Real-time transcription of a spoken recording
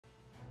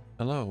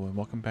Hello and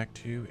welcome back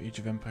to Age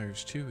of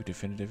Empires 2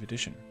 Definitive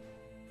Edition.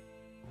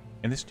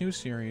 In this new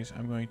series,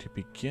 I'm going to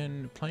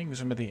begin playing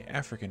some of the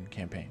African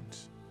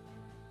campaigns.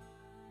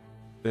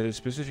 That is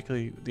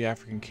specifically the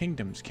African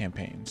Kingdoms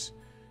campaigns,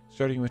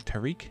 starting with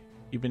Tariq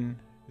ibn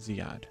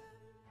Ziyad.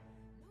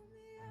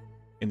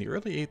 In the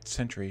early 8th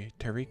century,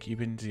 Tariq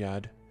ibn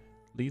Ziyad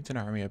leads an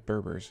army of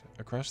Berbers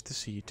across the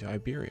sea to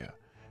Iberia,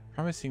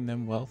 promising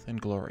them wealth and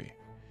glory.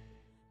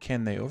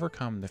 Can they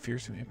overcome the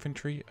fearsome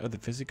infantry of the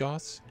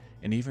Visigoths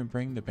and even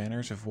bring the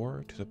banners of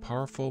war to the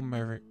powerful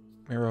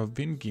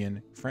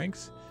Merovingian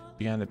Franks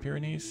beyond the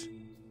Pyrenees?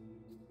 In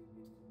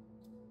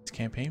this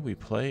campaign, we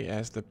play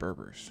as the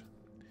Berbers.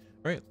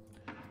 Alright,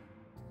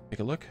 take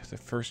a look. The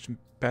first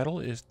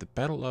battle is the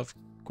Battle of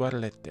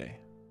Guadalete.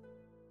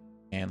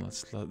 And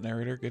let's let the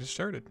narrator get us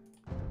started.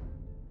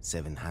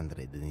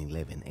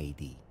 711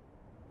 AD,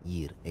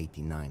 year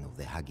 89 of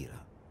the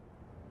Hagira.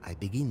 I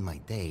begin my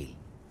tale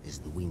as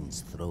the winds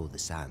throw the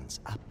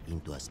sands up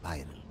into a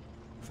spiral,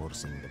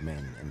 forcing the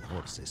men and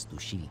horses to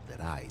shield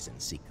their eyes and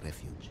seek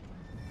refuge.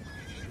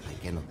 I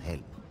cannot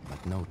help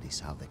but notice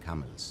how the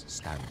camels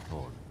stand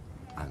tall,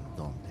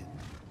 undaunted.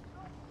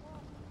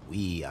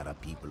 We are a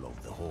people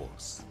of the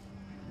horse,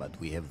 but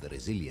we have the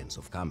resilience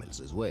of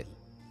camels as well.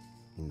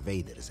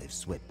 Invaders have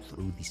swept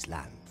through this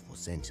land for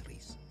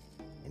centuries,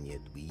 and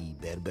yet we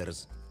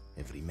Berbers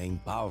have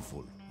remained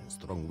powerful and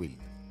strong-willed.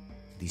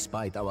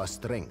 Despite our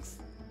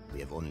strength, we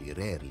have only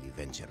rarely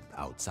ventured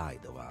outside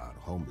of our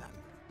homeland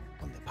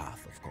on the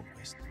path of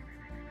conquest.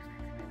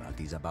 That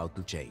is about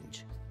to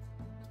change.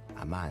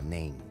 A man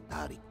named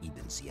Tariq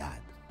ibn Ziyad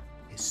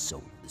has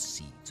sowed the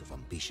seeds of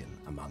ambition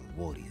among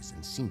warriors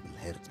and simple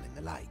herdsmen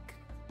alike.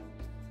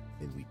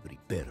 And we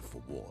prepare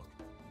for war.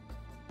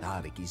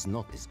 Tariq is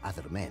not as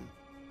other men.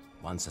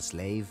 Once a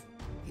slave,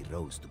 he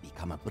rose to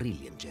become a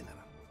brilliant general.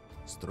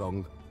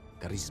 Strong,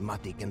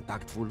 charismatic, and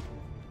tactful,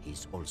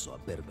 he's also a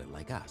Berber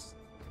like us.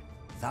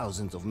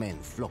 Thousands of men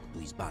flocked to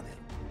his banner,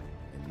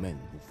 and men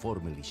who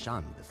formerly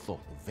shunned the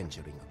thought of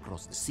venturing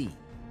across the sea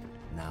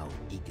now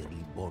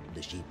eagerly board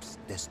the ships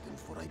destined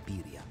for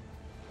Iberia.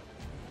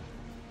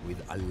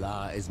 With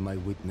Allah as my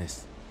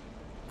witness,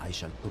 I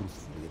shall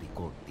truthfully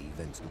record the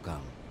events to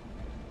come,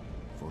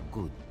 for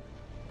good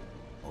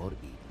or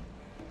evil.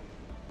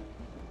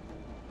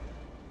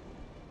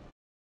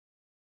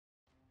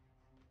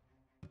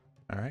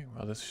 Alright,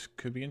 well this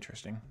could be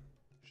interesting.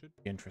 Should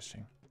be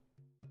interesting.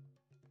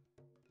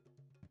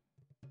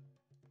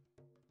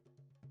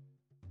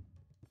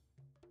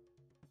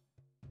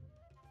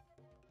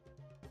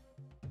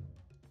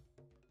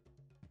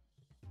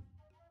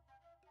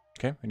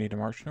 Okay, we need to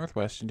march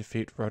northwest and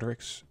defeat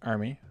Roderic's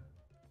army,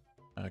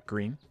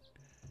 green.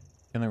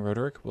 Killing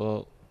Roderick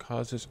will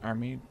cause his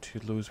army to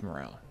lose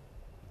morale.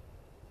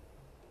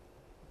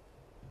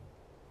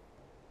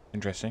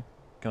 Interesting.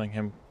 Killing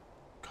him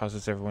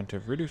causes everyone to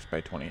reduce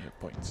by 20 hit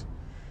points.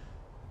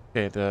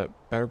 Okay, the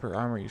Berber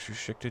army is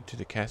restricted to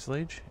the Castle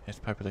Age. Its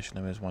population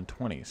limit is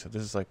 120, so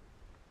this is like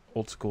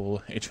old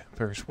school Age of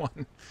Empires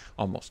 1.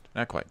 Almost.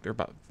 Not quite. They're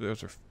about,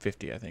 those are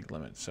 50, I think,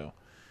 limits, so.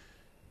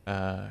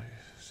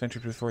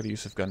 Centuries before the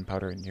use of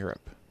gunpowder in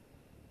Europe.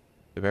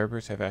 The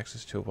Berbers have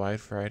access to a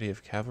wide variety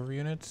of cavalry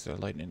units that are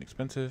light and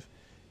inexpensive,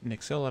 and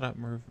excel at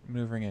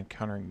outmaneuvering and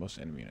countering most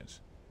enemy units.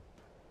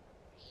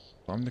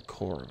 Form the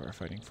core of our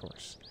fighting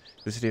force.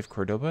 The city of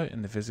Cordoba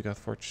and the Visigoth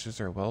fortresses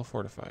are well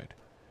fortified.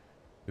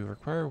 We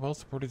require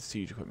well-supported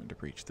siege equipment to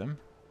breach them.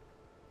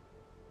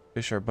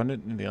 Fish are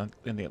abundant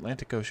in the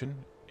Atlantic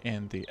Ocean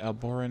and the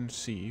Alboran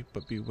Sea,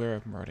 but beware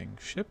of marauding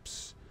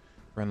ships.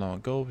 Run low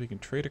on gold, we can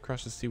trade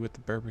across the sea with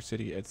the Berber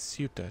city at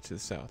Ceuta to the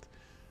south.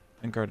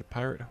 Unguarded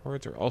pirate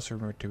hordes are also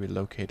rumored to be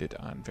located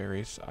on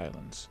various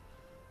islands.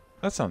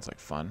 That sounds like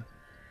fun.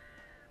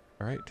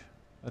 Alright,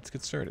 let's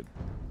get started.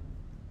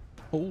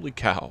 Holy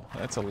cow,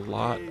 that's a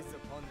lot of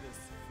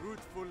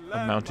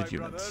mounted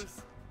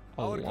units.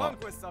 A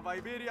lot. Of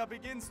Iberia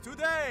begins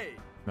today.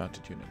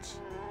 Mounted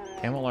units.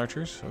 Camel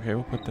archers, okay,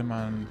 we'll put them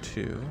on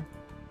 2.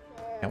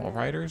 Camel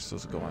riders,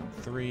 those will go on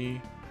 3.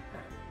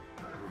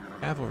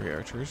 Cavalry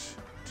archers,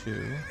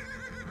 2.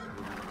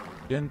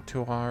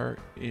 Dentuar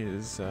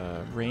is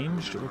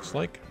ranged, it looks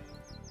like.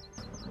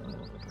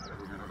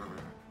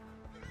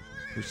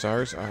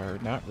 Hussars are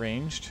not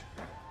ranged.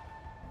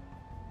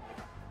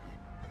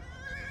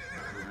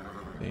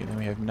 Okay, then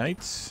we have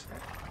knights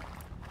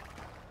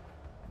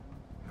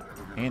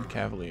and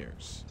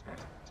cavaliers.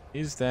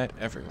 Is that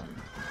everyone?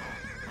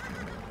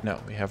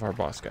 No, we have our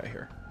boss guy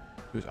here,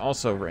 who's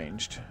also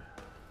ranged.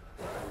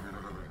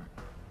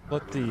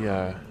 Let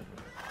the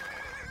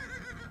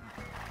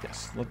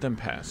yes, let them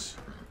pass.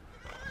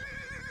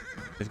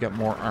 They've got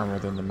more armor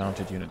than the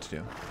mounted units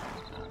do.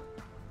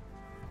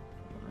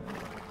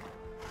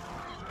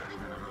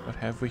 What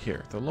have we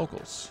here? The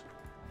locals.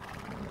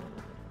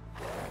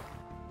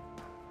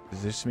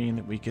 Does this mean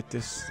that we get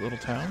this little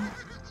town?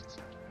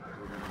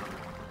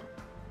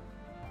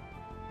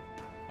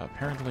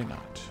 Apparently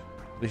not.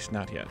 At least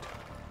not yet.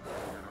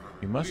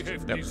 We must...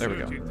 Yep, there we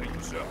go.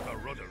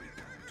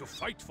 To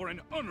fight for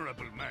an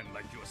honorable man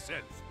like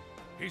yourself.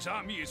 His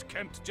army is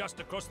camped just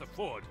across the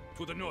ford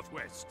to the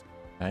northwest.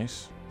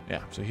 Nice.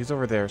 Yeah, so he's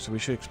over there, so we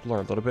should explore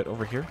a little bit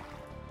over here.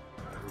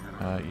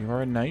 You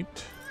are a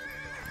knight.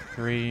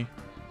 3.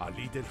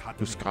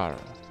 Buscaro.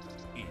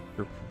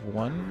 Group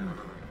 1.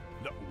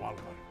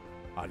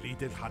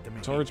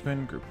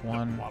 Swordsman, group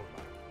 1.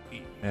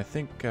 And I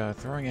think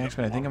throwing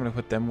axemen, I think I'm going to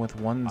put them with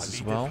 1s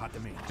as well,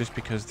 just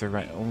because they're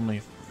my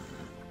only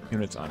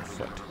units on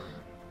foot.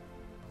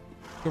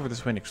 Go over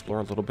this way and explore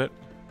a little bit.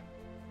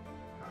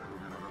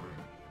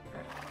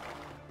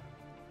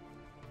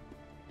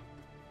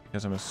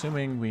 Because I'm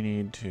assuming we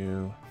need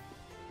to...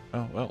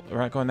 Oh, well, we're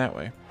not going that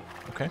way.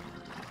 Okay,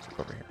 let's go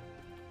over here.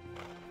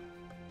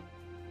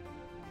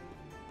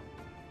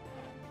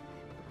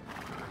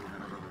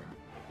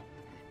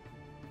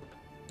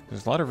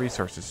 There's a lot of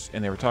resources,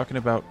 and they were talking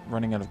about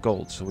running out of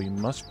gold, so we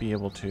must be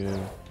able to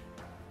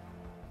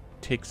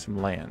take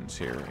some lands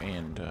here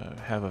and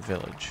have a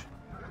village.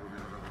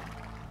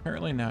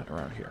 Apparently not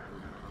around here.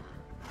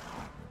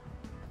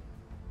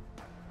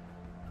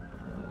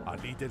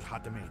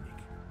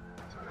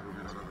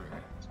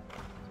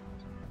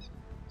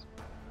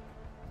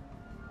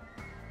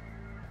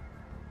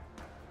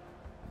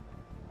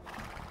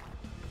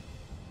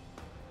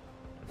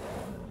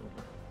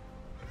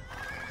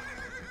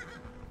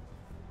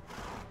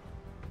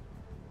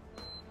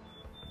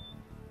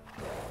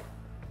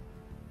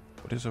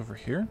 What is over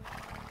here?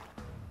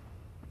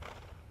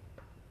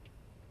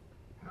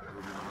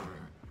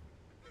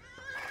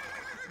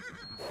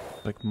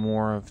 Like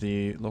more of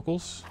the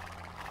locals?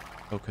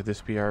 Oh, could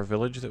this be our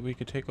village that we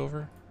could take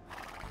over?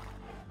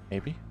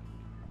 Maybe.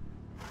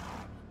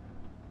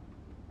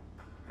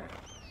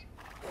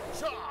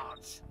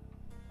 Charge!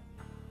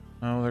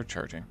 Oh, they're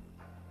charging.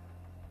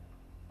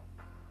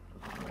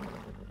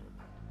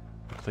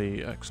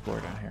 Quickly explore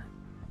down here.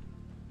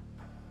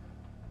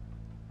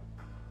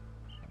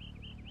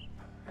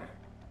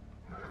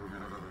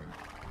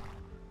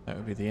 That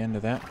would be the end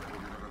of that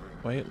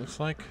way, it looks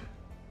like.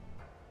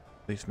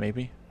 At least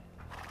maybe.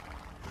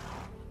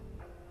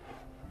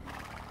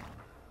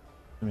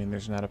 I mean,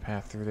 there's not a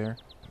path through there.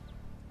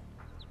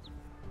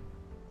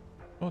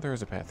 Oh, there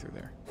is a path through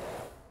there.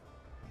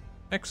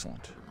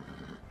 Excellent.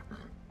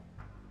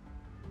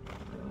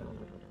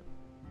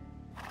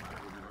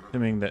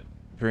 Assuming that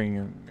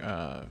bringing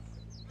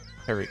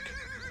Tariq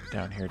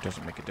down here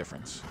doesn't make a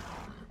difference.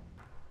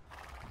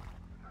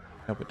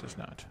 Nope, it does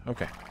not.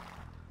 Okay.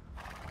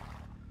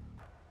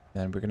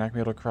 Then we're not going to be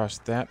able to cross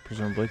that,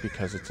 presumably,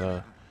 because it's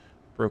a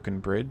broken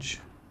bridge.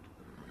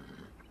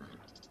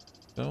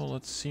 So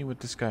let's see what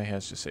this guy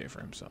has to say for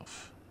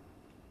himself.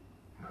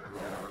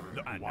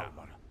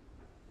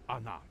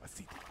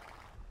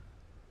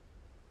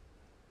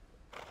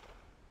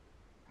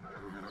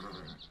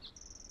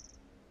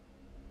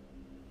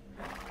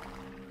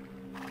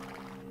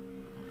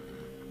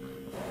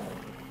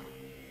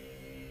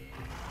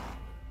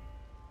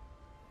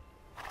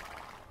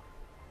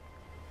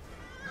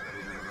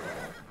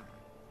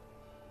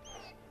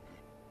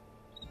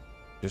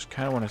 Just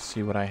kind of want to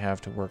see what I have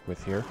to work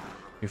with here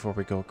before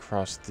we go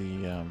across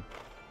the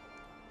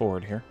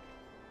board here.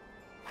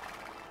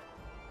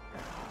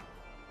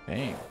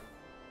 Dang.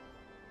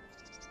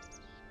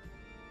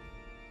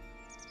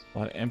 A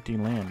lot of empty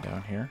land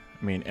down here.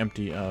 I mean,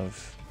 empty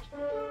of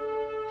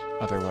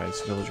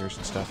otherwise villagers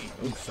and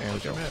stuff. Oops, there we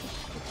go.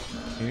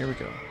 Here we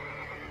go.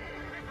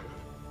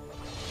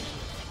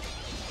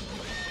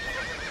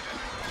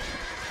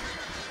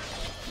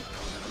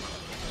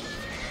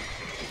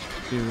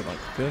 Do it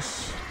like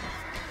this.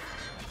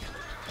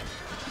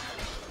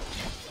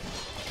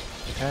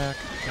 Attack,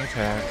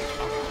 attack,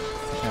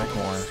 attack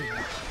more.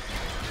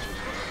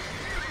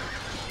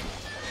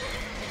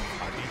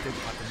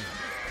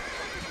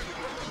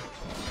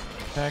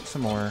 Attack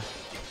some more.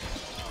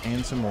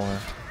 And some more.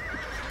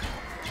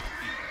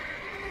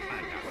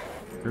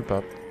 Group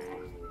up.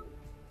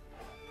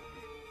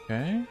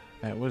 Okay.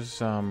 That was,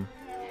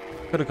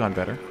 could have gone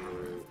better.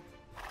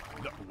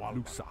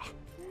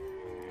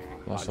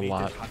 Lost a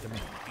lot.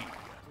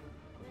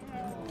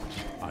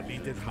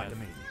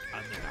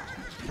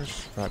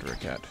 Where's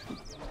Roderick at?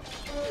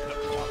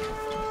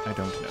 I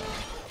don't know.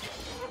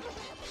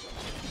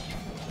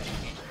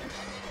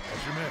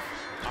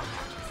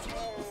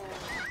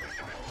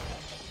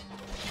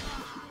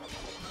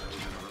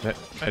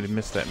 I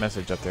missed that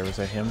message up there. Was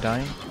that him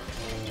dying?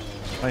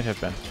 Might have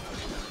been.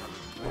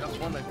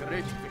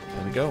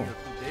 There we go.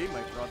 Today,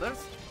 my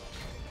brothers,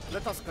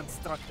 let us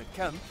construct a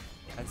camp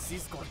and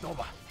seize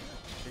Cordoba,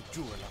 the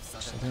jewel of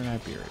Southern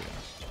Iberia.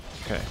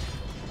 Okay.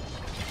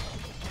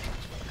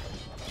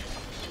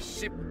 A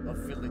ship of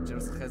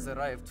villagers has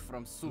arrived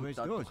from Sultan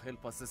to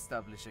help us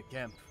establish a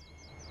camp.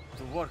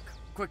 To work,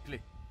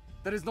 quickly.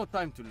 There is no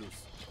time to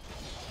lose.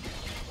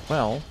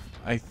 Well,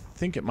 I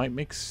think it might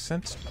make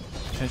sense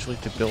potentially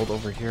to build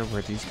over here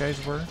where these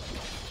guys were.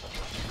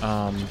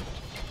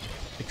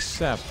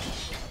 Except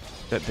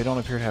that they don't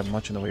appear to have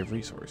much in the way of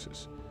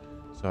resources.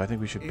 So I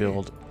think we should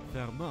build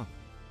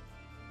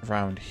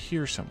around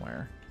here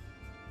somewhere.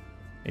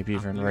 Maybe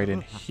even right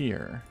in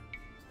here.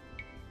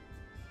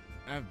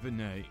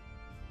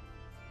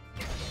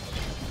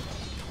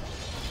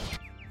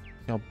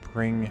 I'll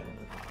bring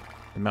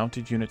the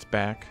mounted units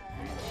back,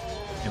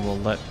 and we'll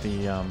let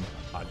the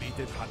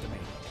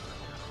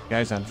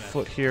guys on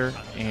foot here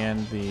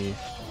and the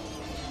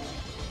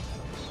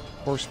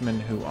horsemen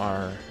who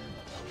are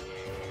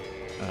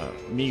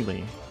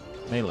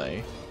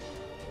melee.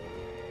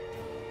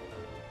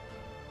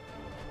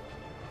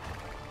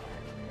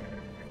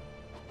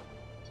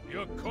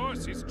 Your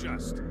course is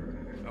just.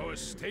 Our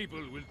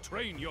stable will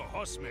train your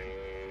horsemen,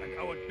 and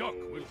our dock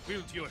will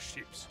build your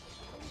ships.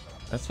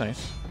 That's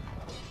nice.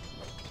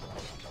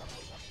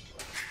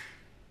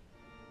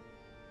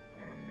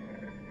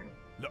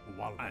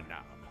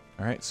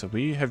 Alright, so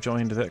we have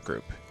joined that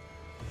group,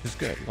 which is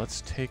good.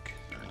 Let's take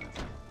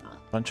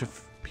a bunch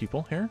of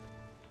people here.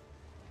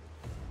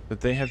 But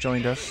they have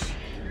joined us.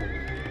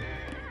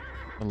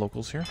 The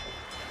locals here.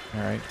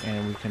 Alright,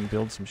 and we can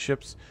build some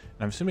ships.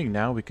 And I'm assuming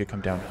now we could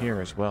come down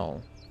here as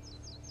well.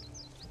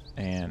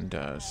 And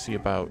see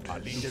about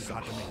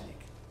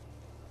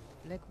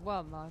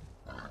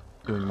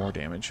doing more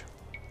damage.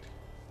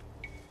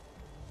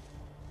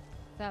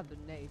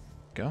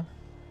 Go.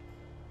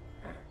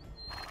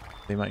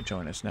 They might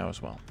join us now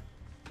as well.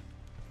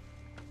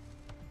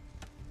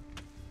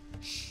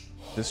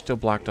 This is still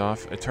blocked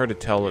off. It's hard to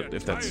tell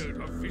if that's... And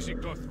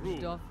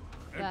will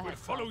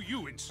follow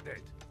you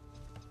instead.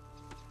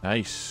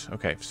 Nice.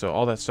 Okay, so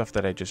all that stuff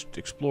that I just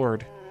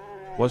explored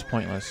was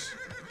pointless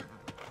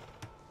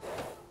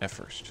at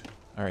first.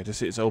 Alright,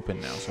 this is open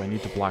now, so I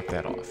need to block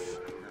that off.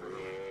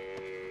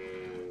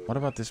 What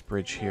about this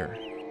bridge here?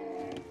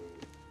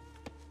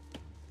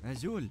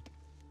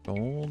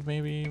 Gold,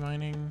 maybe,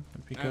 mining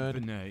would be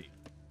good.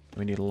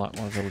 We need a lot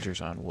more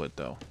villagers on wood,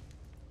 though.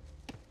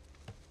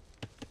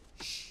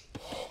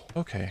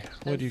 Okay,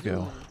 where do you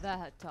go?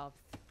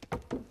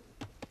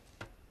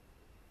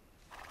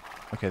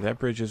 Okay, that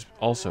bridge is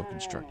also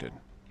constructed.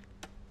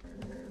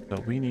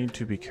 So we need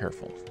to be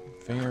careful.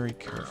 Very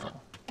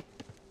careful.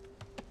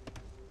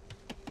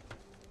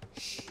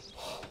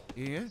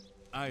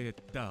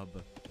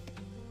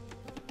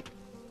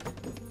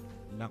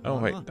 Oh,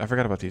 wait, I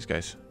forgot about these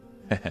guys.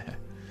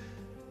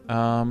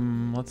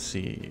 Let's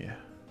see.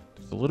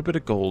 There's a little bit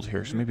of gold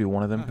here, so maybe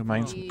one of them could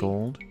mine some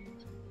gold.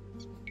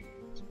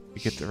 We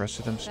get the rest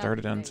of them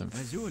started on some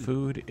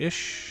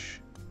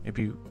food-ish.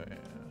 Maybe...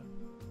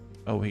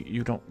 oh, wait,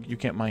 you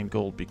can't mine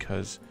gold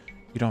because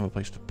you don't have a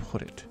place to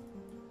put it.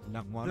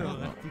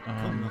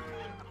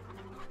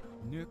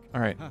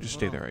 Alright, just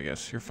stay there, I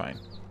guess. You're fine.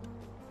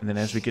 And then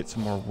as we get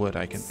some more wood,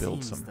 I can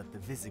build some. That the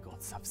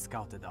Visigoths have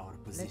scouted our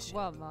position.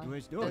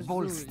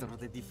 Bolster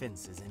the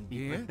defenses and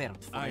be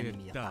prepared for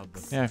enemy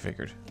attacks. Yeah, I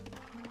figured.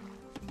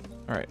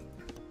 Alright.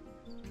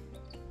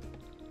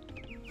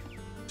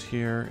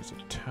 Here is a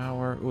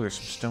tower. Oh, there's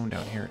some stone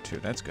down here too.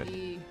 That's good.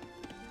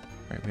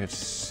 Alright, we have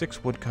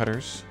 6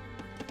 woodcutters.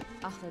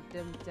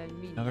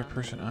 Another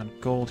person on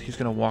gold. He's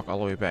going to walk all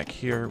the way back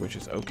here, which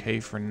is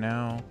okay for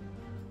now.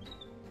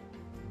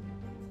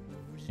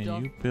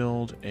 Can you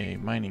build a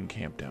mining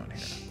camp down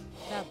here?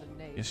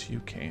 Yes, you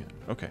can.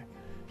 Okay.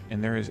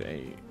 And there is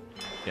a...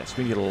 Yes,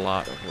 we need a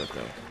lot of wood,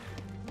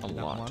 though. A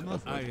lot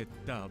of wood.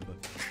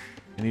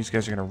 And these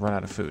guys are going to run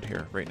out of food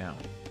here right now.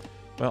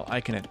 Well, I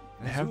can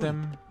have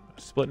them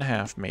split in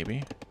half,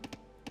 maybe.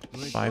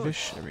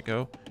 5-ish. There we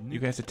go. You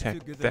guys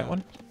attack that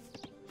one.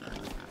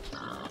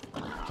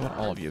 I want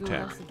all of you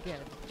attack.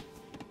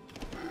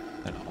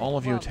 And all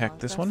of you attack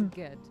this one.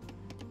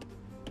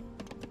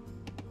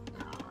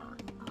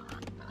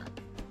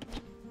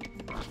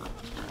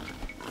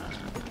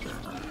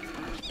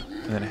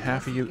 And then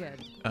half of you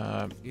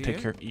take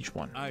care of each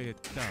one.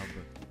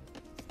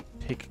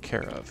 Take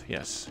care of,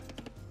 yes.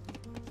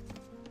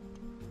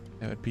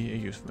 That would be a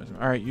euphemism.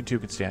 Alright, you two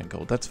can stay on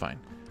gold. That's fine.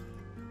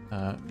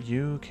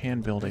 You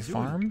can build a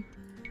farm.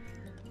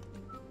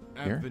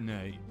 Here.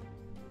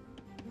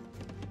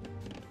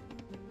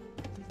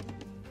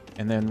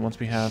 And then once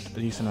we have a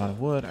decent amount of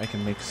wood, I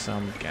can make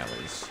some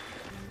galleys.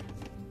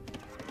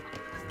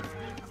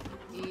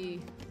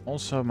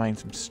 Also mine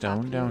some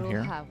stone down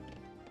here.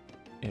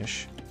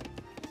 Ish.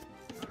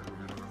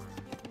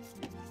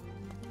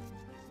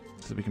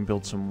 So that we can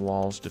build some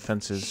walls,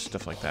 defenses,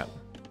 stuff like that.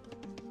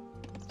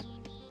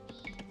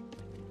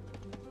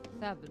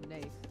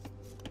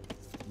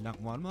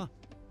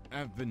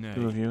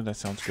 2 of you, that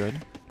sounds good.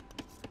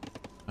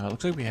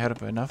 Looks like we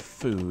had enough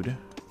food.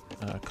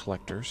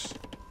 Collectors.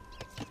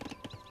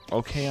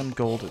 Okay on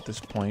gold at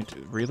this point.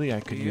 Really, I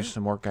could use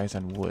some more guys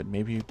on wood.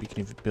 Maybe we can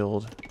even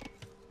build...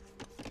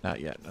 Not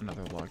yet.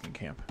 Another logging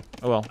camp.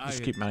 Oh well,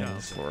 just keep mining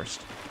this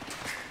forest.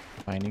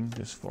 Mining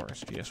this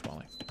forest. Yes,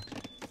 Wally.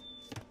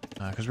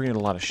 Because we're going to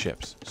get a lot of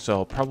ships.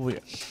 So probably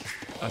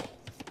a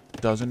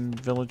dozen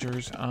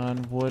villagers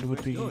on wood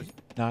would be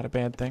not a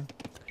bad thing.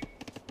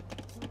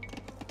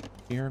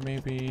 Here,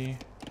 maybe...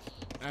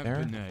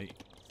 There. I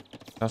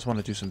also want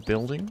to do some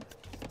building.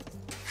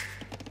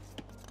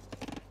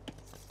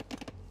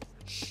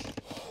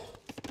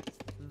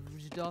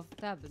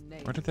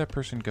 Where did that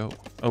person go?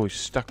 Oh, he's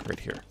stuck right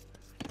here.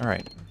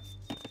 Alright.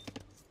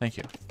 Thank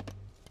you.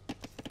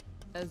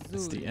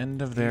 It's the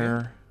end of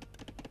their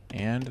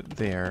and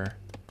their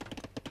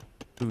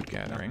food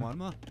gathering.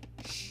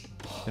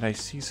 Did I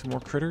see some more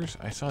critters?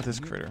 I saw this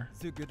critter.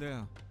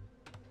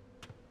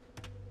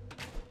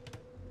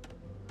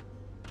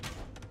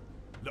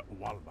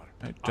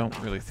 I don't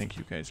really think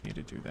you guys need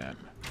to do that.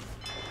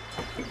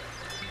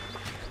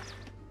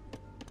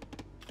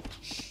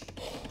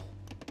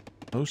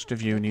 Most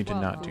of you need to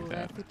not do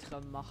that.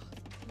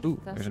 Ooh,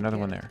 there's another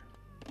one there.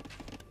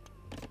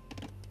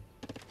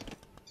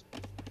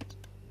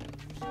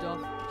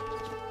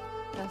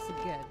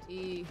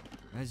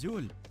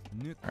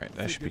 Alright,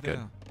 that should be good.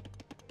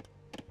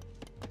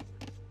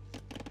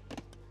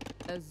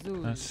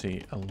 Let's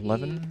see,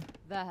 11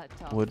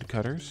 wood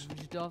cutters.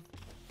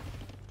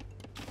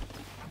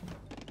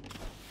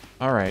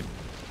 Alright.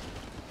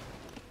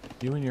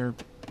 You and your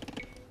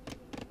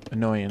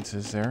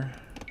annoyances there.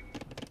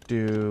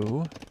 Maybe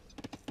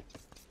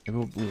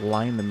we'll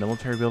line the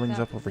military buildings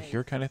up over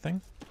here kind of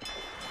thing.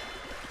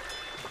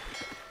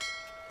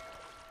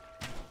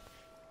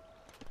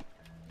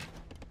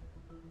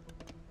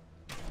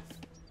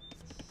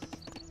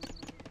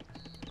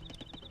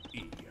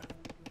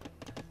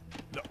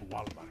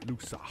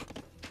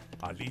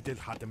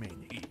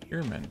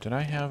 Spearman. Did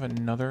I have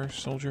another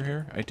soldier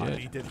here? I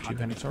did.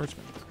 Two-handed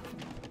swordsman.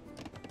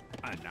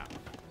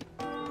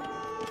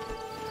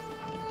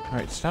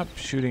 Alright, stop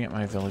shooting at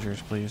my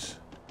villagers, please.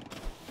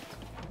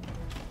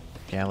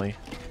 Galley.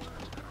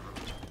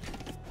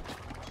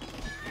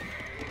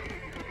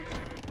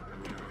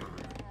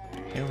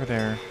 Stay over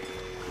there.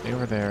 Stay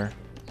over there.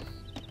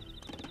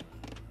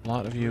 A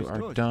lot of you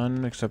are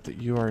done, except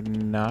that you are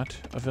not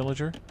a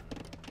villager.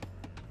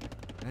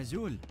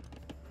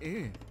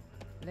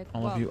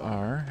 All of you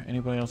are.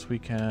 Anybody else we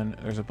can...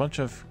 There's a bunch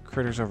of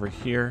critters over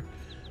here.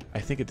 I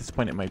think at this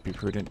point it might be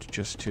prudent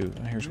just to...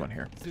 Here's one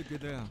here.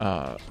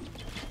 How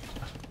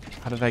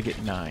did I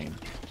get 9?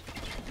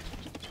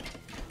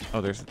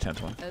 Oh, there's the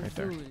 10th one right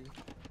there. Oh,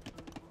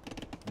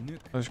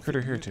 there's a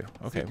critter here too.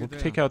 Okay, we'll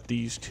take out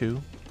these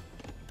two.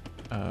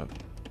 Dang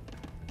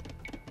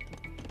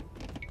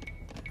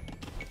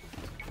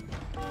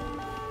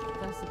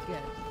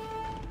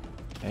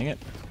it.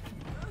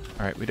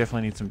 Alright, we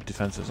definitely need some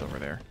defenses over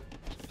there.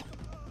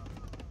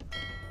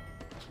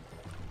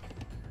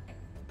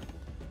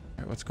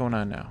 Alright, what's going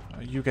on now?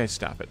 You guys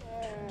stop it.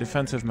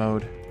 Defensive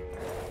mode.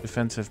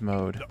 Defensive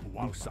mode.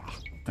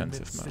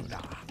 Defensive mode.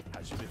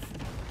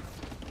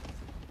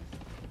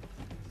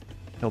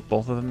 Killed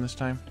both of them this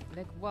time?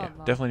 Yeah,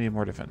 definitely need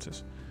more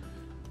defenses.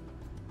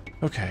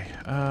 Okay,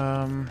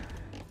 yeah,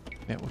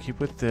 we'll keep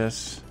with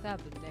this.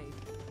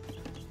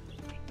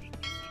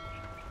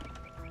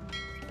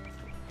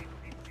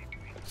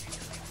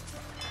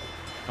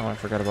 Oh, I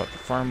forgot about the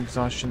farm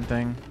exhaustion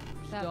thing.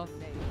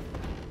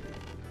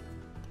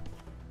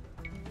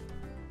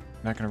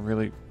 Not going to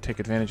really take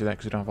advantage of that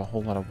because we don't have a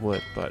whole lot of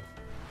wood, but...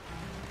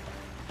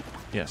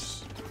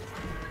 Yes.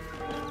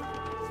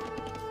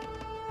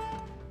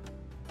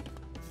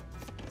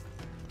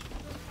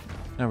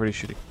 Nobody's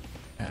shooting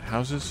at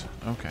houses?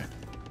 Okay.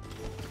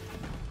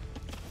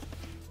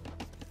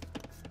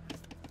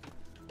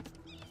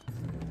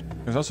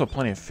 There's also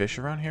plenty of fish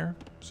around here,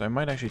 so I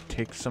might actually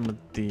take some of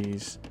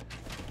these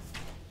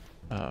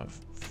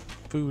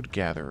food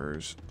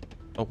gatherers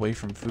away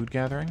from food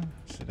gathering.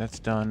 So that's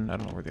done. I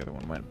don't know where the other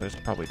one went, but it's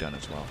probably done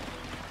as well.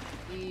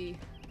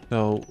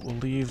 So we'll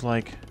leave,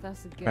 like,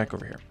 back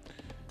over here.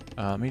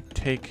 Let me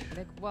take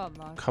a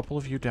couple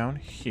of you down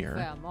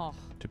here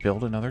to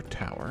build another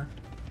tower.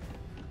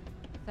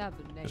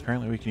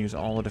 Apparently we can use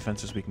all the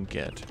defenses we can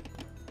get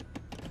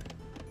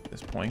at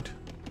this point.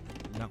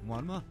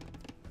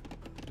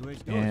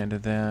 And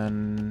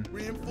then...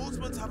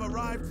 Reinforcements have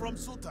arrived from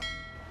Suta.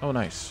 Oh,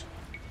 nice.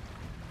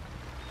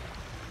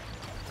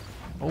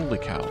 Holy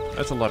cow.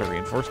 That's a lot of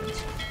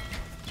reinforcements.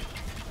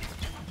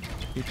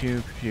 Pew,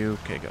 pew, pew.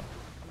 Okay, go.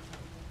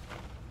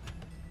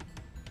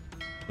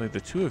 Like,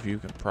 the two of you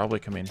can probably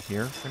come in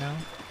here for now.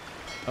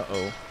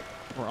 Uh-oh.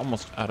 We're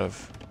almost out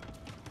of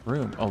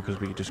room. Oh, because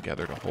we just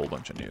gathered a whole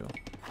bunch of new.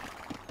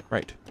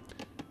 Right.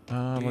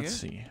 Let's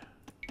see.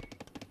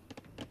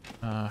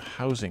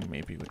 Housing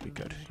maybe would be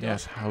good.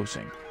 Yes,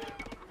 housing.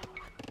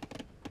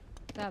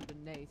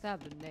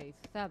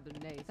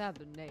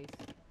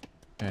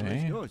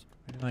 Okay.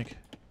 Like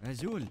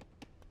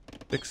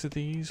 6 of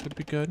these would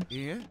be good.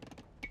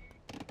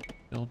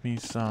 Build me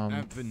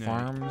some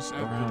farms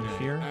around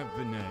here.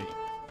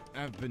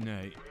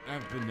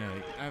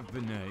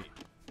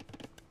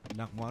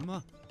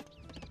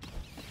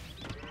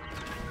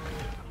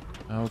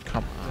 Oh,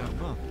 come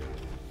on.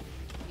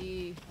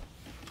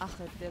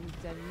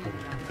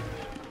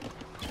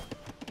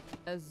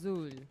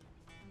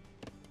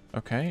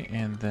 Okay,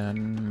 and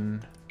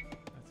then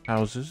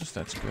houses,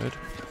 that's good.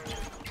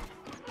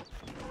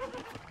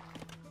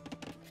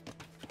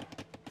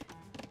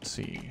 Let's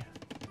see.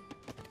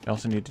 We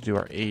also need to do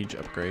our age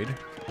upgrade.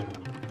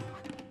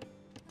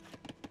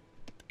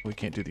 We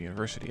can't do the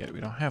university yet,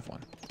 we don't have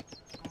one.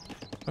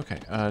 Okay,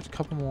 a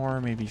couple more,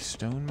 maybe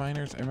stone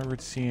miners. I remember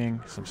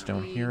seeing some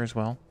stone here as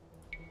well.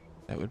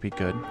 That would be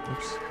good.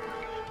 Oops.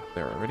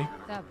 there already.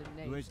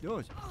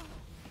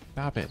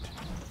 Stop it.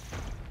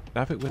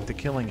 Stop it with the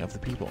killing of the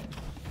people.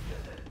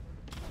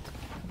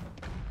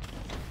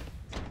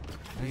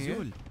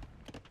 Do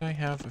I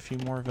have a few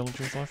more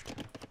villagers left?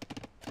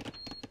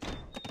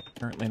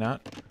 Apparently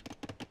not.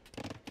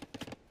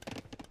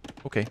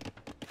 Okay.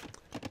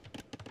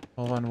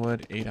 12 on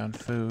wood, 8 on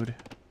food.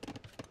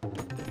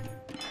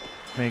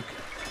 Make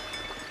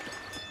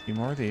a few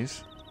more of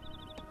these.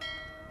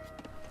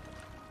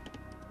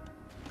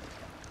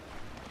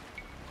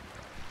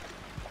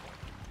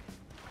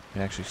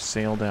 And actually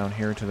sail down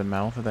here to the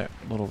mouth of that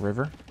little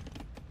river.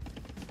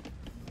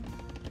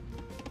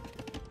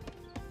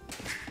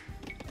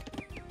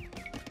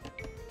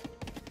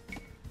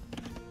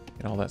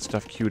 Get all that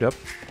stuff queued up.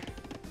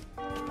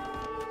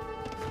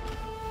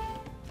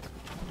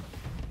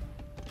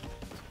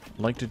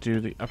 Like to do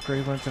the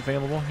upgrade when it's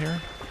available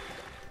here.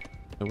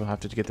 So we'll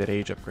have to get that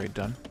age upgrade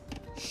done.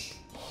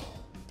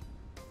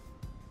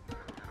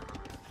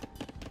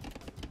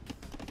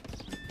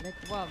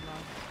 Okay,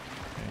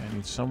 I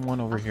need someone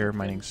over here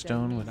mining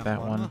stone with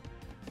that one.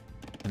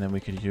 And then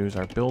we could use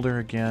our builder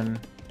again.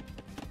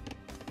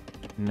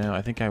 No,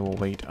 I think I will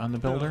wait on the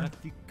builder.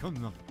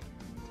 A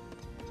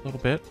little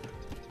bit.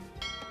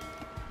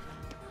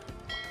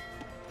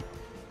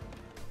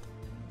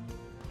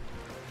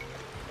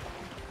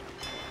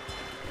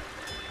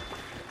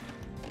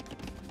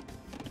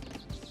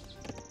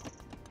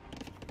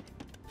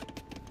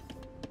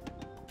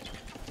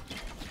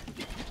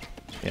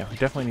 Yeah, we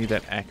definitely need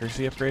that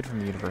accuracy upgrade from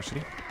the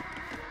university.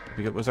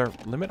 Was our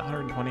limit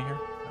 120 here?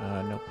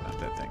 Nope, not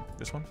that thing.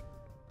 This one?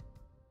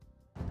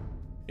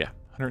 Yeah,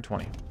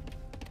 120.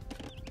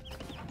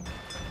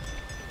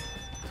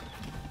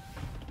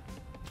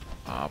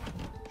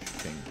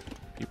 Shooting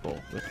people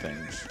with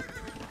things.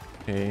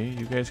 Okay,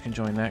 you guys can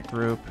join that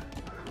group.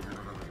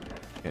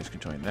 You guys can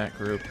join that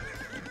group.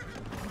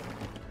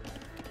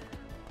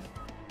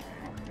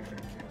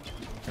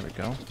 There we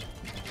go.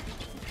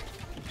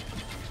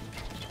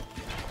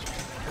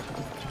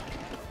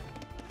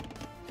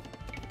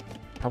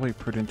 Probably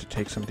prudent to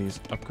take some of these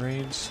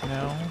upgrades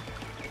now.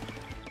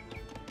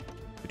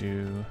 We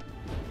do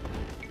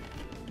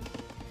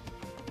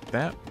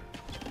that.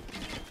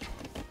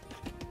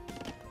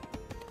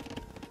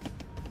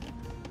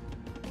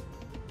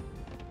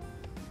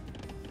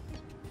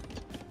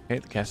 Okay,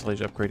 the Castle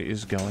Age upgrade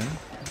is going.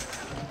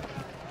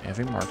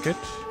 Heavy market.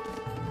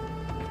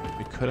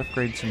 We could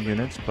upgrade some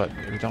units, but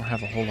we don't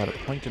have a whole lot of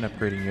point in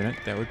upgrading unit.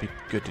 That would be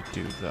good to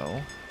do,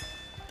 though.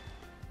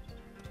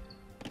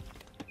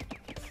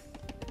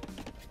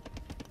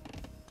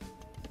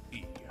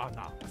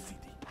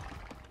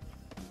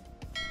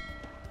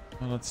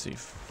 Well, let's see.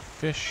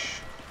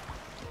 Fish.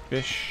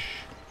 Fish.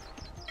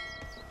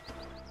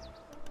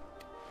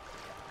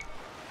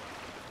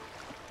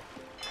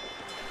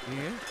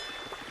 Yeah.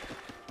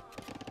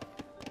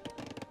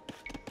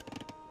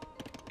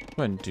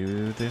 Go ahead and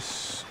do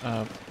this.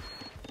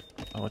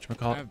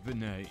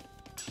 Whatchamacallit?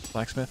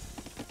 Blacksmith.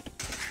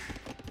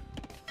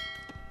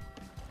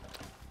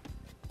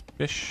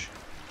 Fish.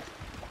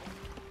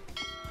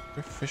 Is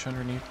there fish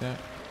underneath that?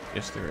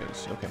 Yes, there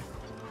is. Okay.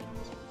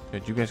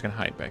 Good. You guys can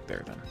hide back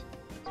there then.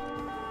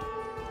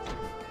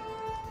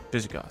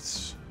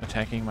 Visigoths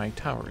attacking my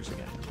towers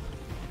again.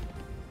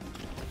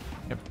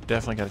 Yep,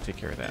 definitely got to take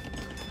care of that.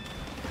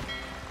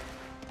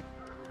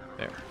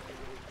 There.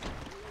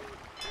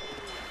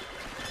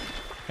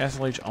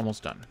 Castle Age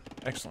almost done.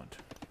 Excellent.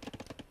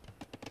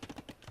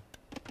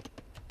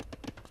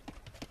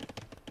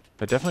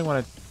 I definitely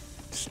want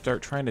to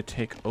start trying to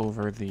take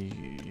over the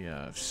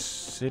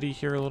city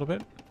here a little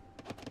bit.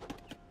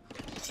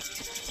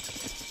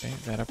 Okay,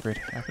 that upgrade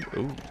happened.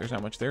 Ooh, there's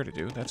not much there to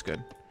do. That's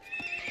good.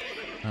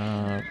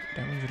 That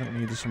one we don't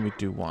need. This one we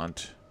do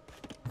want.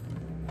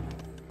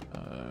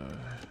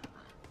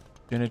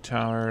 Unit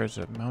towers,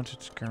 a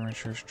mounted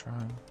skirmisher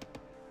strong.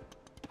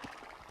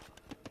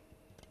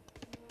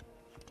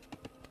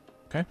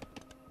 Okay.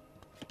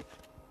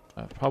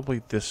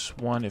 Probably this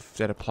one, if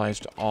that applies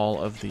to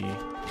all of the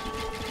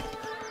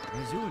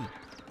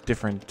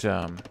different,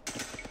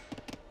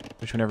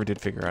 which we never did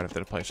figure out if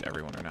that applies to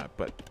everyone or not,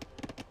 but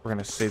we're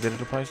going to say that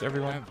it applies to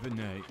everyone,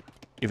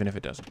 even if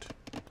it doesn't.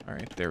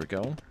 Alright, there we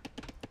go.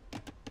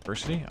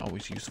 Diversity,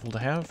 always useful to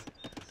have.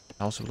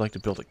 I also would like to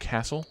build a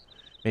castle,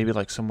 maybe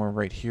like somewhere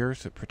right here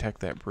to protect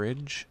that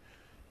bridge.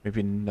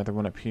 Maybe another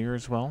one up here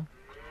as well.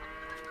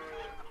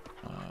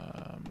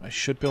 I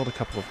should build a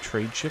couple of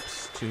trade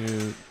ships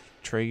to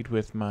trade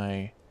with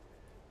my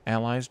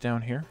allies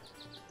down here.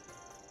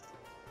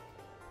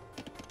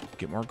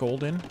 Get more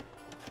gold in.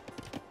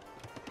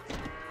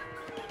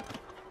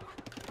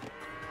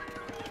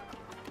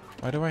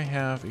 Why do I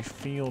have a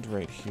field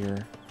right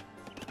here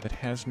that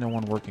has no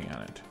one working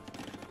on it?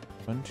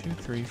 1, 2,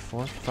 3,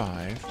 4,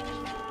 5,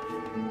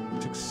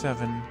 6,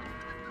 7,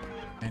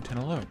 9, 10,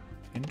 11.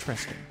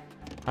 Interesting.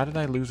 How did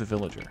I lose a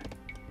villager?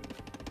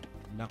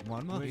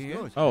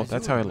 Oh,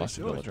 that's how I lost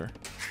a villager.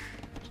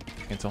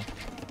 Cancel.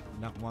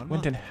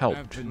 Went and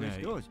helped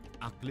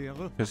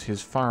because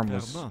his farm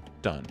was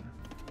done.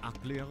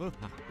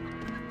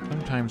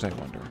 Sometimes I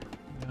wonder.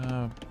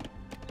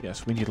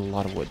 Yes, we need a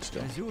lot of wood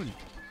still.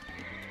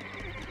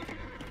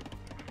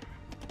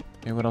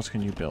 Okay, what else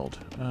can you build?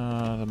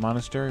 The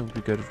monastery would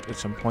be good at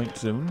some point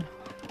soon.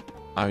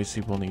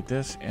 Obviously, we'll need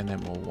this, and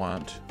then we'll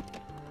want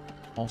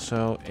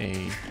also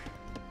a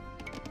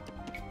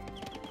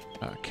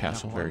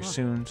castle very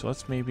soon. So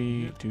let's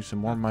maybe do some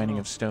more mining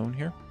of stone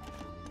here.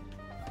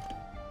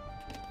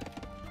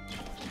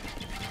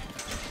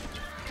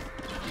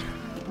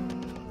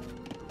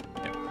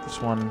 Yeah,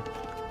 this one.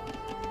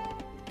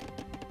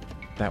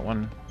 That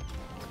one.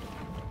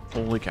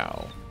 Holy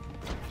cow.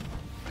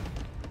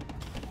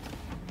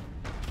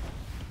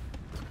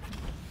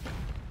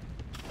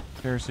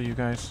 Seriously, you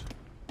guys?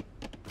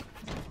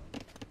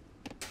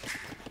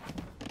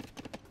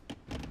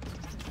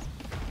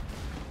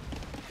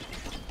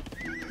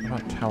 What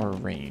about tower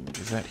range?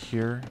 Is that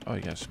here? Oh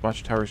yes,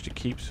 watchtowers to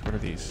keeps. What are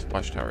these?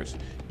 Watchtowers.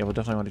 Yeah, we'll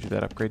definitely want to do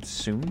that upgrade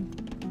soon.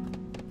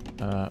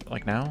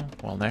 Like now?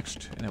 Well,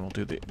 next. And then we'll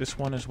do this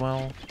one as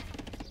well.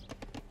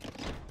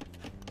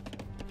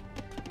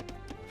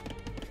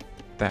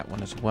 That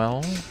one as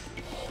well.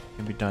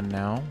 Can be done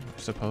now, I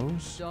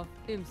suppose.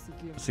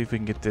 Let's see if we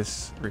can get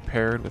this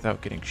repaired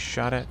without getting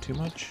shot at too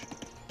much.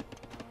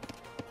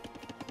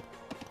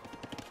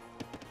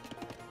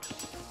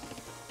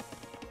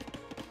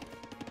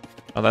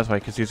 Oh, that's why,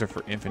 because these are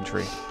for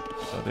infantry,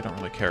 so they don't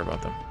really care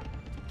about them.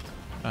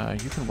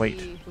 You can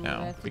wait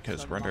now,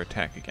 because we're under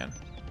attack again.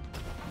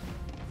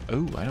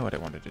 Oh, I know what I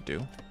wanted to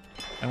do.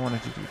 I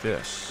wanted to do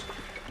this.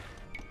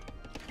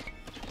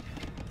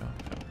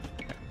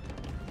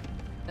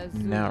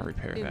 Now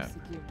repair that.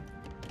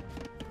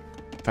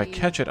 If I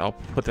catch it, I'll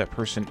put that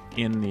person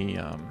in the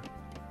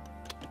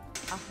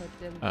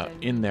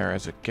in there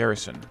as a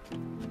garrison.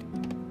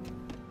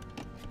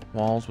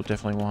 Walls will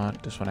definitely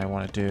want. This one I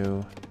want to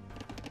do.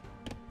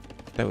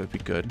 That would be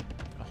good.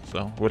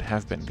 Also, would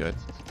have been good,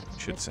 I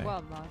should say.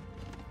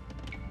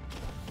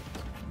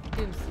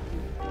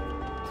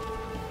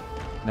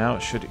 Now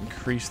it should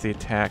increase the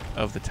attack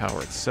of the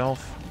tower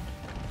itself.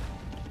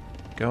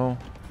 Go.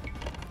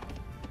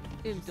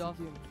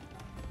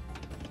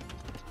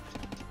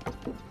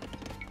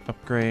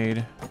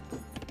 Upgrade.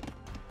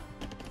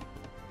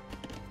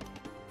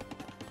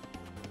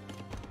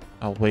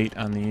 I'll wait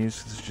on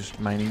these. This is just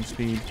mining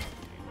speed.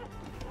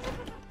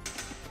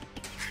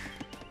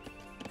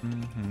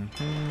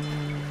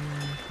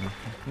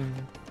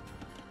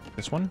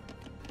 This one.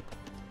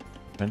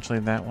 Eventually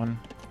that one.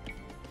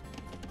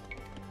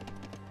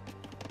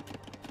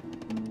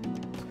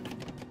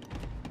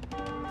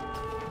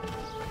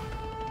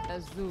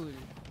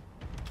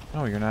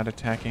 Oh, you're not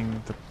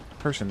attacking the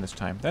person this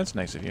time. That's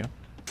nice of you.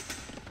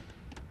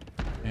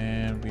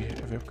 And we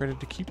have upgraded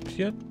to keeps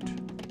yet?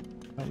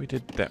 Oh, we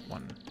did that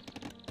one.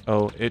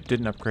 Oh, it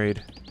didn't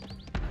upgrade.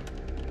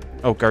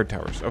 Oh, guard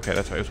towers. Okay,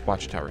 that's why it was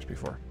watch towers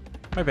before.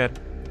 My bad.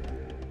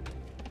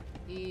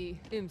 Go ahead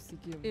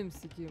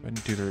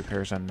and do the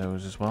repairs on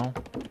those as well.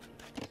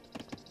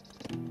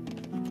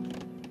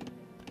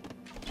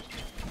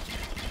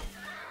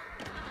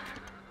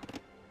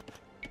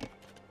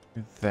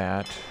 Do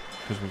that,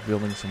 because we're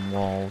building some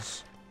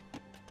walls.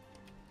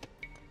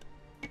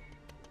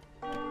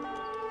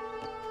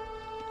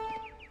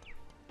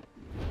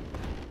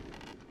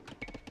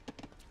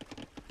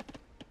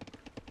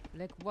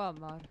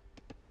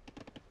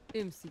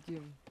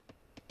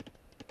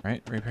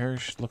 Right,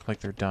 repairs look like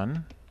they're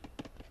done.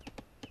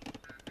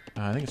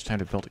 I think it's time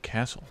to build a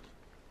castle.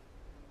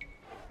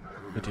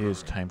 It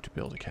is time to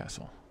build a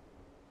castle.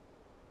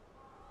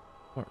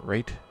 What,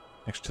 right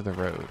next to the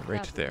road,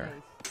 right there.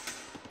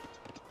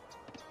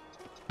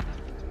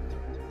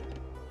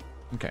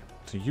 Okay,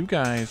 so you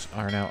guys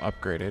are now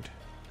upgraded.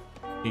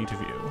 Each of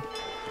you.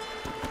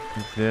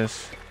 Do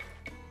this.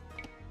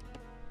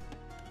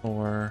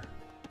 Or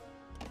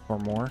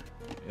more,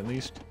 at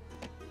least.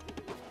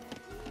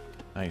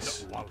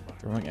 Nice.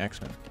 Throwing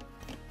X-Men.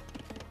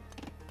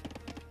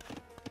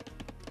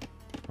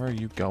 Where are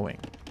you going?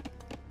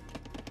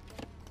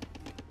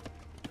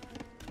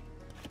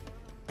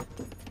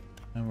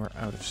 And we're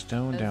out of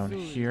stone down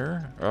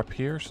here, or up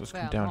here, so let's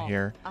come down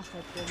here.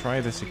 Try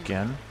this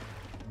again.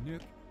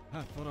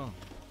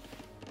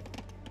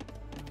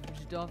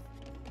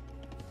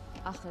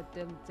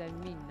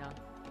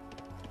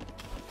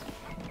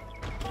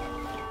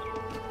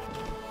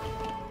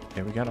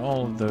 Okay, we got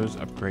all of those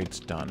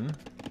upgrades done.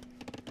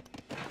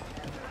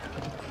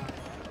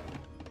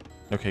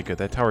 Okay, good.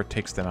 That tower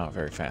takes them out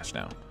very fast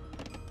now.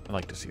 I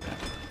like to see that.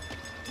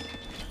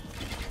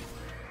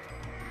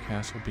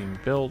 Castle being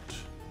built.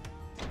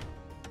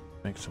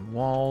 Make some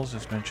walls,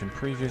 as mentioned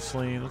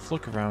previously. Let's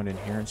look around in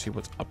here and see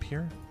what's up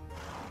here.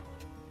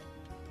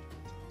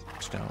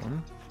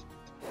 Stone.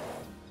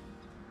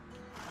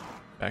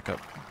 Back up.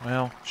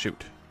 Well,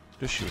 shoot.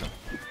 Just shoot them.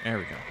 There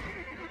we go.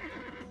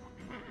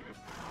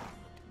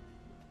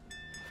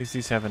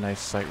 These have a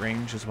nice sight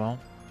range as well.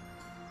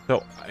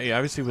 So, I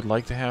obviously would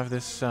like to have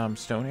this stone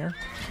here.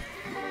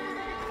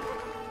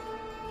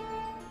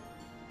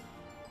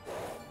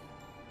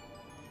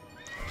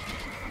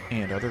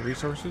 And other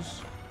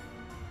resources.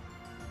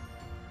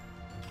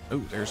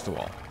 Oh, there's the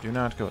wall. Do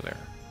not go there.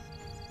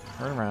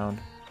 Turn around.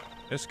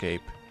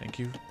 Escape. Thank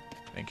you.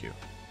 Thank you.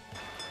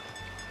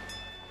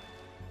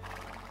 I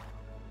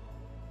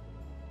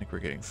think we're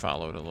getting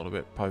followed a little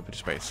bit. Probably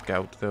just by a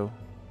scout, though.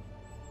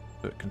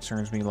 So it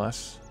concerns me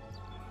less.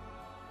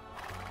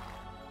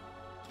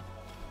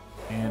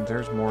 And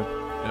there's more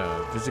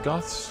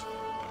Visigoths.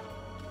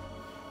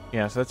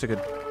 Yeah, so that's a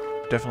good,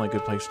 definitely a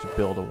good place to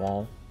build a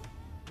wall,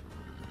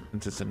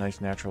 since it's a nice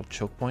natural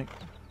choke point.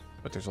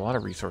 But there's a lot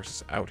of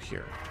resources out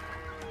here,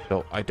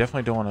 so I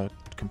definitely don't want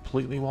to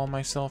completely wall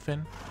myself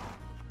in.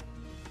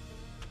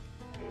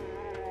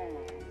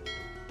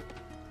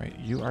 Right,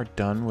 you are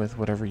done with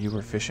whatever you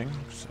were fishing,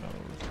 so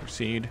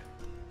proceed.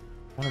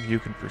 One of you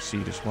can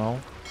proceed as well.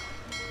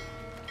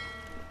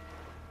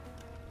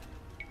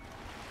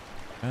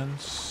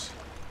 Fence.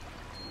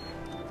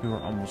 We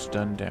are almost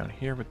done down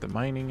here with the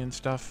mining and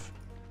stuff.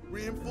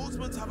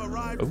 Reinforcements have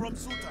arrived from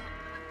Suta.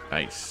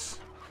 Nice.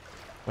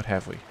 What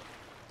have we?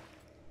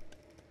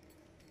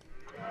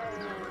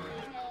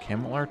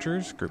 Camel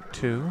archers, group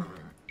 2.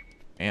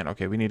 And,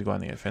 okay, we need to go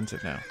on the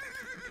offensive now.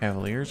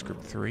 Cavaliers,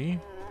 group 3.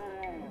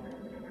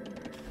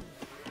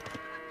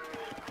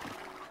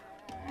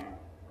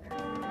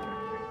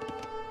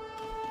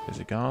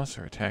 Visigoths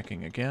are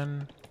attacking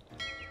again.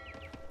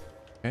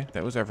 Okay,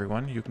 that was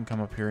everyone. You can come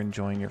up here and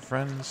join your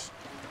friends.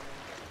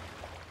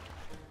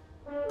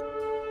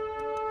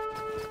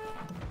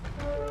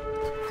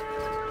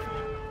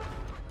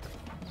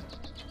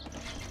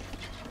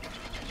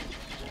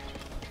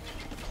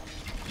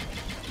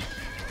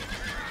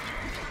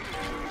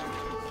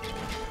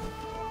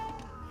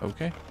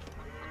 Okay.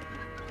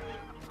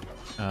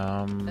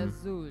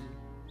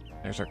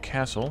 There's our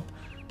castle.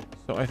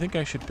 So I think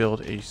I should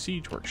build a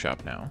siege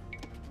workshop now.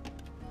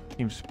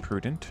 Seems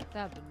prudent.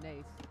 Other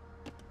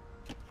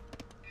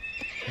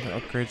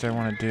upgrades I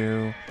want to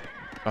do.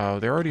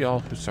 They're already all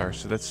hussars,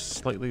 so that's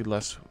slightly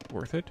less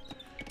worth it.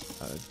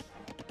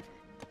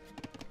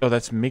 Oh,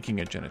 that's making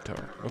a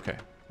genitor. Okay.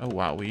 Oh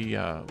wow, we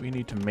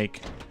need to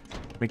make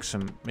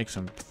some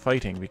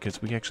fighting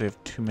because we actually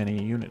have too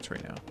many units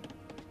right now.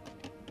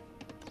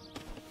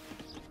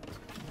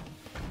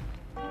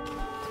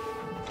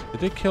 Did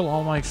they kill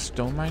all my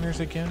stone miners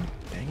again?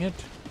 Dang it.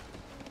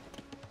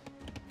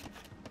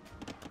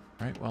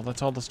 Alright, well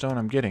that's all the stone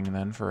I'm getting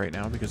then for right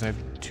now because I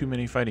have too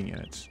many fighting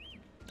units.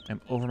 I'm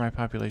over my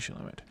population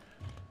limit.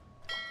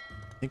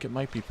 I think it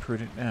might be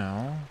prudent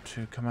now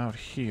to come out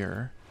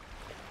here,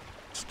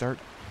 start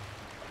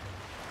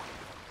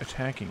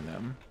attacking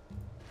them.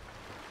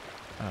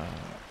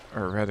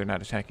 Or rather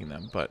not attacking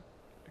them, but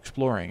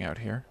exploring out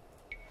here.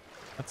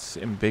 Let's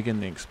embiggen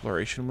the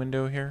exploration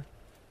window here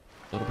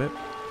a little bit.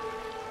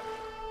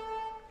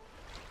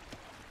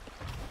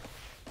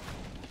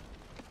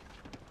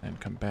 And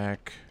come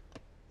back.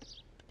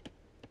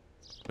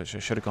 Which I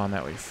should have gone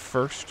that way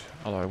first.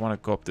 Although I want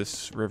to go up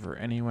this river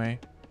anyway.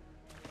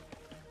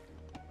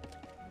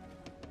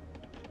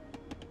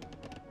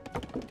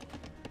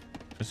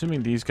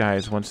 Assuming these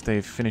guys, once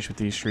they've finished with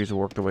these trees, will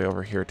work their way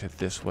over here to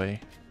this way.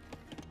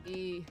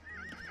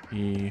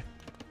 And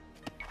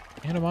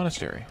a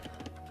monastery.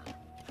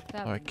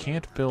 So I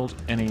can't build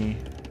any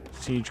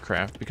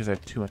siegecraft because I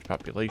have too much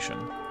population.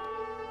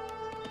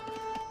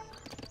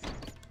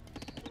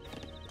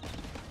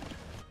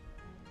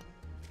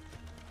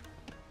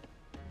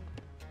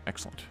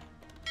 Excellent.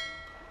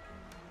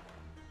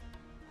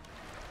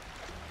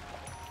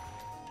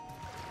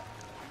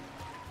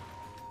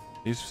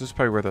 This is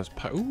probably where those...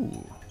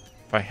 Ooh!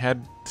 If I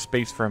had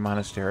space for a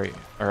monastery,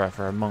 or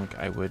for a monk,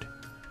 I would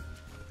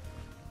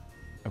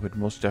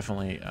most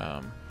definitely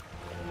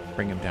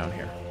bring him down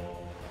here.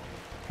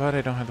 But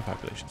I don't have the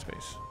population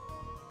space.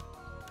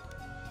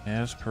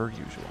 As per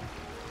usual.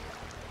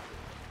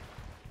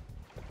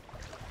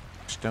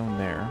 Stone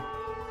there.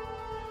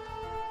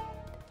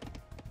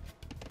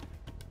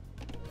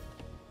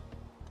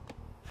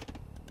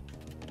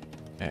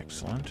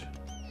 Excellent.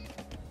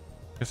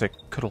 Guess I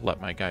could have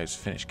let my guys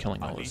finish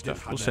killing all this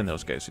stuff. We'll send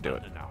those guys to do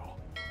it.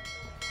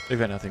 They've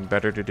got nothing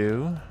better to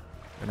do.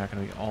 They're not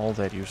going to be all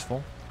that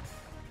useful.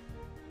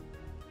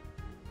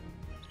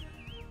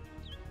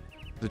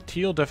 The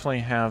teal definitely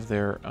have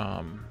their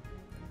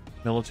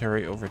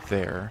military over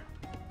there.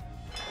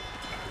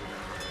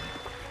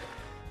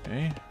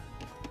 Okay.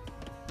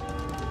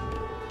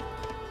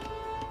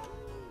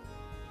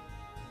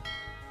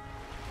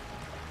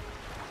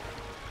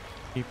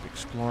 Keep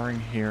exploring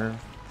here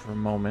for a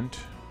moment.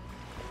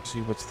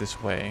 See what's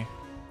this way.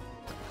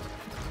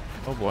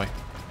 Oh boy.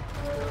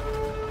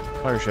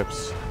 Fire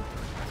ships.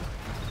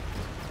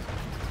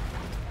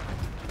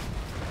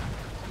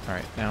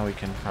 Alright, now we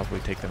can probably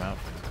take them out.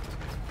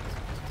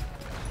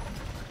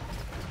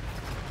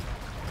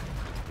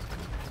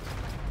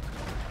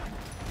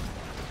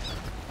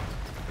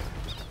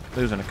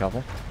 Losing a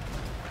couple.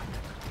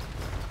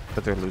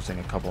 But they're losing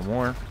a couple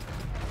more.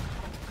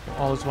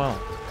 All is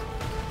well.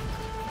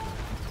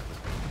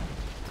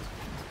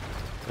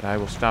 But I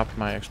will stop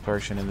my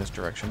exploration in this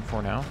direction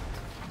for now.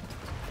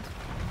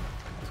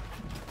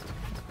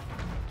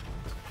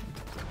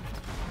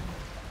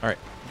 Alright,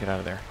 get out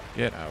of there.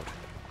 Get out.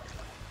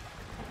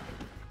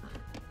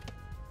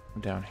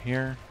 I'm down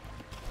here.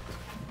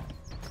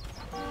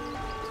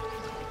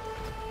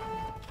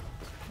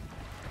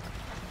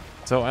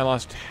 So I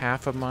lost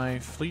half of my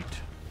fleet.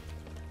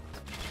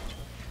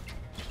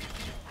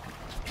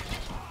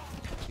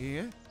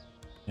 Here?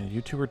 And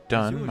you two are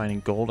done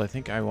mining gold. I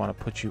think I want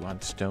to put you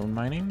on stone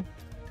mining.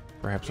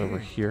 Perhaps over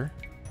here.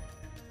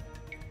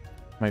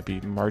 Might be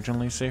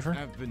marginally safer.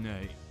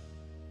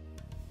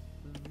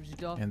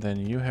 And then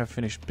you have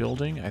finished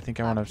building. I think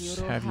I want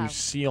to have you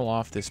seal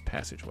off this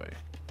passageway.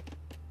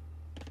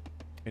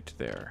 Right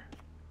there.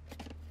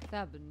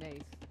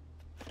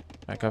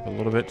 Back up a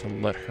little bit to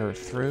let her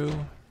through.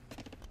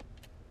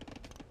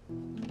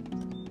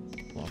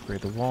 We'll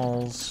upgrade the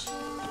walls.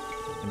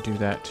 And do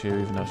that too,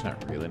 even though it's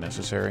not really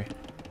necessary.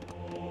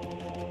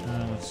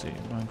 Let's see.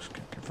 Monks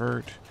can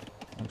convert.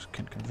 Monks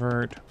can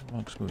convert.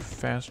 Monks move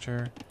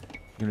faster.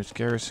 Units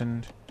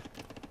garrisoned.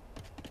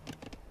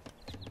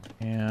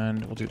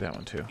 And we'll do that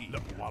one too.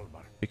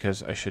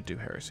 Because I should do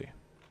heresy.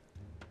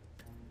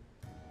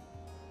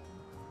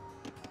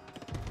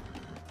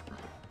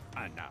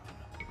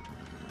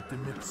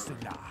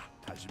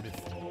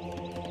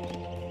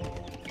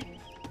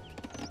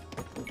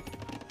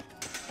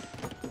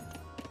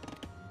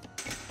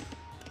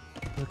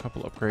 A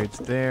couple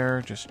upgrades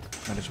there. Just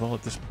might as well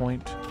at this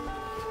point.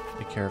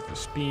 Take care of the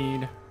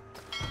speed.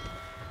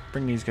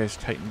 Bring these guys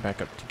tightened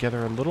back up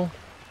together a little.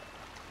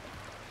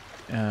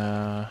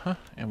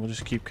 And we'll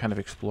just keep kind of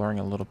exploring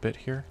a little bit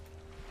here.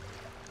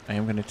 I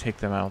am going to take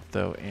them out,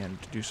 though, and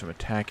do some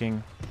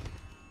attacking.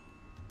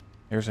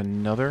 There's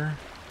another.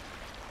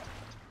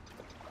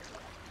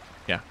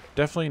 Yeah,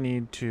 definitely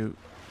need to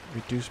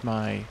reduce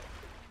my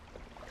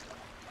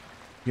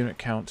unit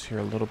counts here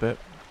a little bit.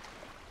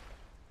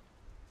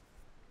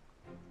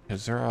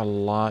 Because there are a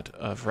lot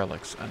of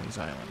relics on these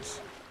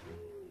islands.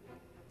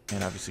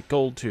 And obviously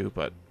gold, too,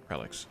 but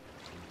relics.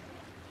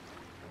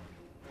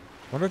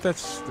 Wonder if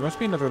that's... There must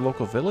be another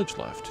local village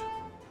left.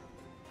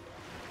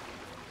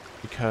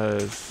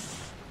 Because...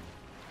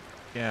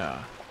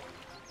 Yeah.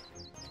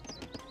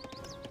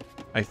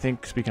 I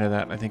think, speaking of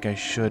that, I think I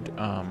should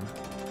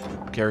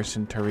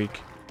garrison Tariq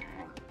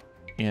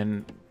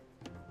in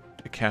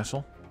the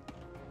castle.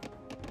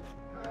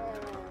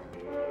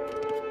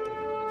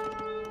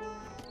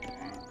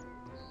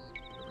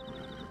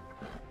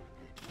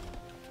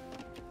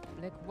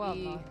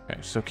 Okay,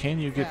 so can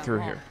you get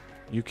through here?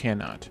 You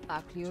cannot.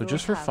 So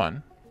just for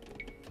fun,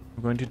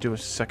 I'm going to do a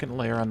second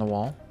layer on the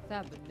wall.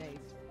 If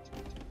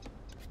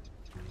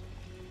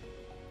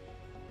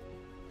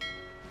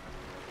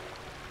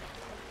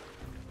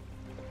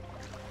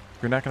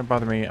you're not going to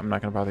bother me, I'm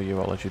not going to bother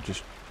you. I'll let you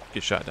just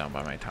get shot down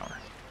by my tower.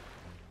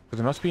 But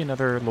there must be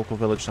another local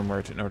village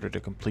somewhere in order to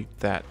complete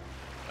that,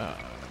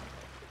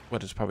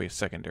 what is probably a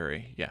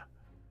secondary, yeah.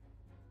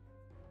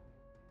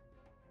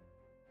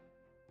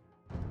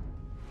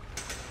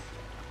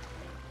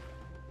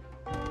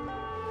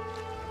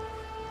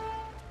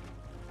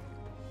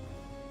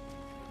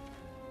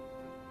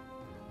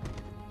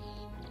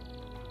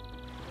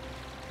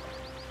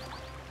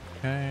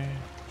 Okay,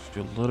 let's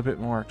do a little bit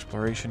more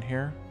exploration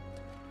here.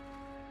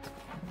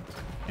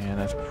 And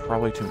that's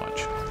probably too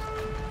much.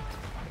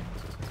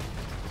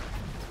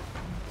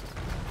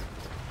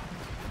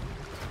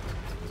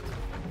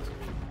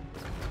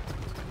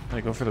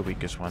 I go for the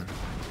weakest one.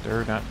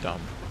 They're not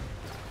dumb.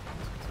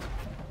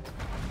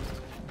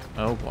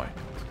 Oh boy.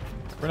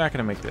 We're not going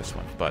to make this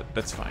one, but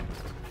that's fine.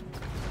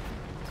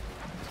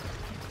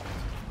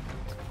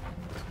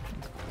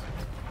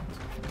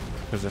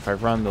 Because if I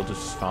run, they'll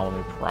just follow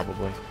me,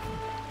 probably.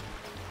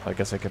 I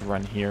guess I could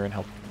run here and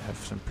help have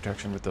some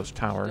protection with those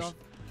towers.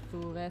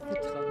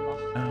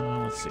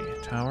 Let's see.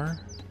 Tower.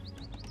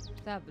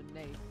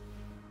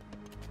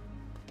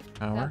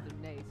 Tower.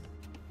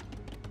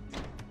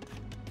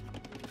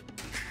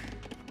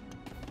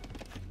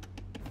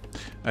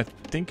 I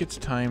think it's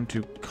time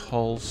to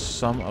cull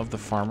some of the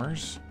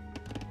farmers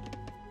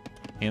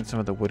and some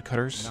of the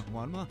woodcutters.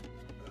 1,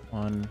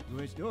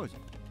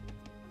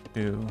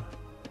 2.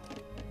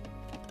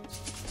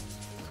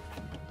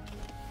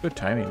 Good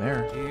timing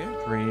there.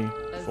 3,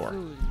 4.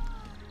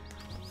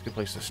 Good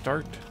place to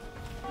start.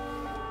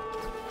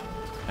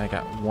 I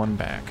got one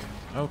back.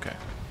 Okay.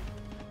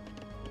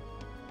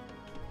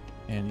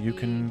 And you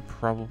can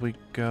probably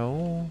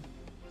go.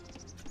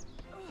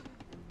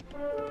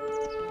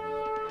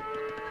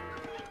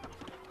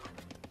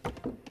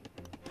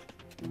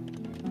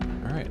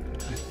 Alright.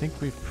 I think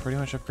we've pretty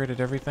much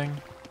upgraded everything.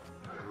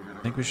 I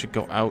think we should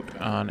go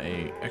out on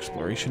a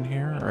exploration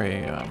here, or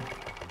a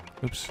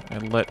oops, I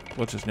let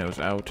what's his nose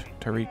out,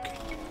 Tariq.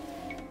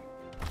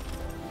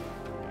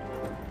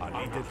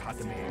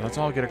 Let's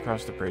all get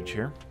across the bridge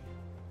here.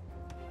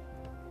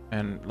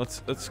 And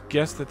let's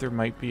guess that there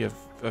might be a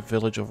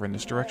village over in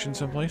this direction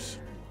someplace.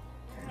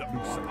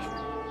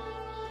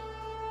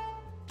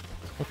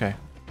 Okay.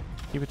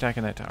 Keep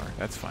attacking that tower.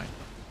 That's fine.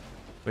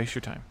 Waste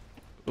your time.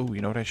 Ooh,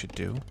 you know what I should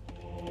do?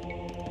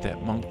 Get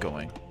that monk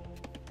going.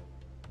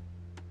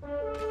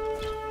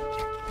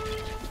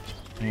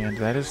 And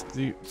that is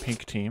the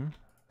pink team.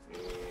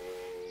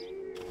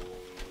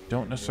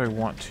 Don't necessarily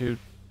want to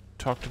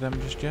talk to them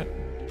just yet.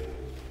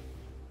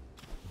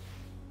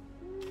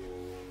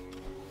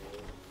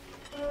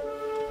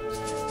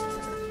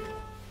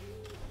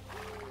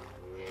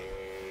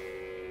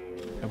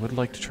 I would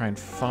like to try and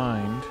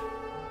find...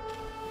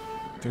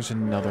 There's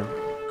another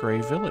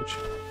gray village.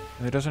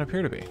 And there doesn't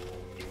appear to be.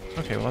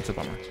 Okay, well that's a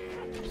bummer.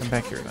 Come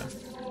back here then.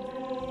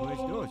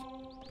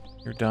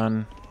 You're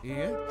done.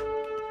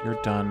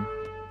 You're done.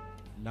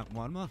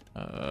 1,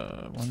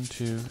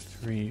 2,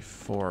 3,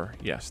 4.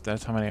 Yes,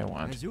 that's how many I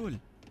want.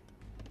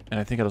 And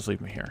I think it'll just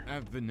leave me here.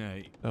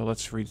 So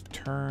let's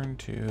return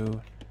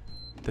to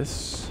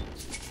this.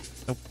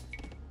 Nope.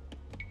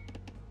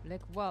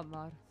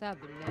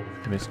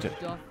 Missed it.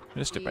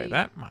 Missed it by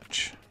that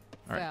much.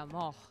 Alright.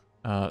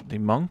 The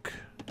monk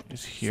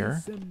is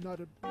here.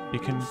 He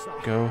can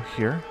go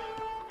here.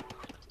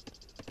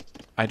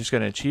 I just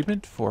got an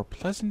achievement for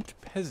Pleasant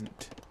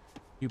Peasant.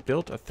 You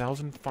built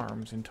 1,000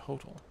 farms in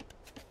total.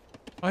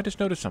 Oh, I just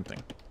noticed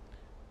something.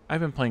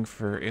 I've been playing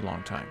for a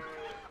long time.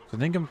 So I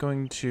think I'm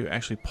going to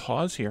actually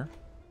pause here.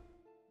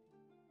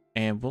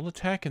 And we'll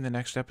attack in the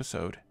next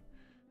episode.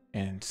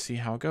 And see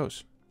how it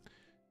goes.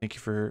 Thank you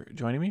for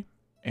joining me.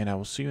 And I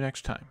will see you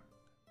next time.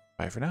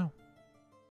 Bye for now.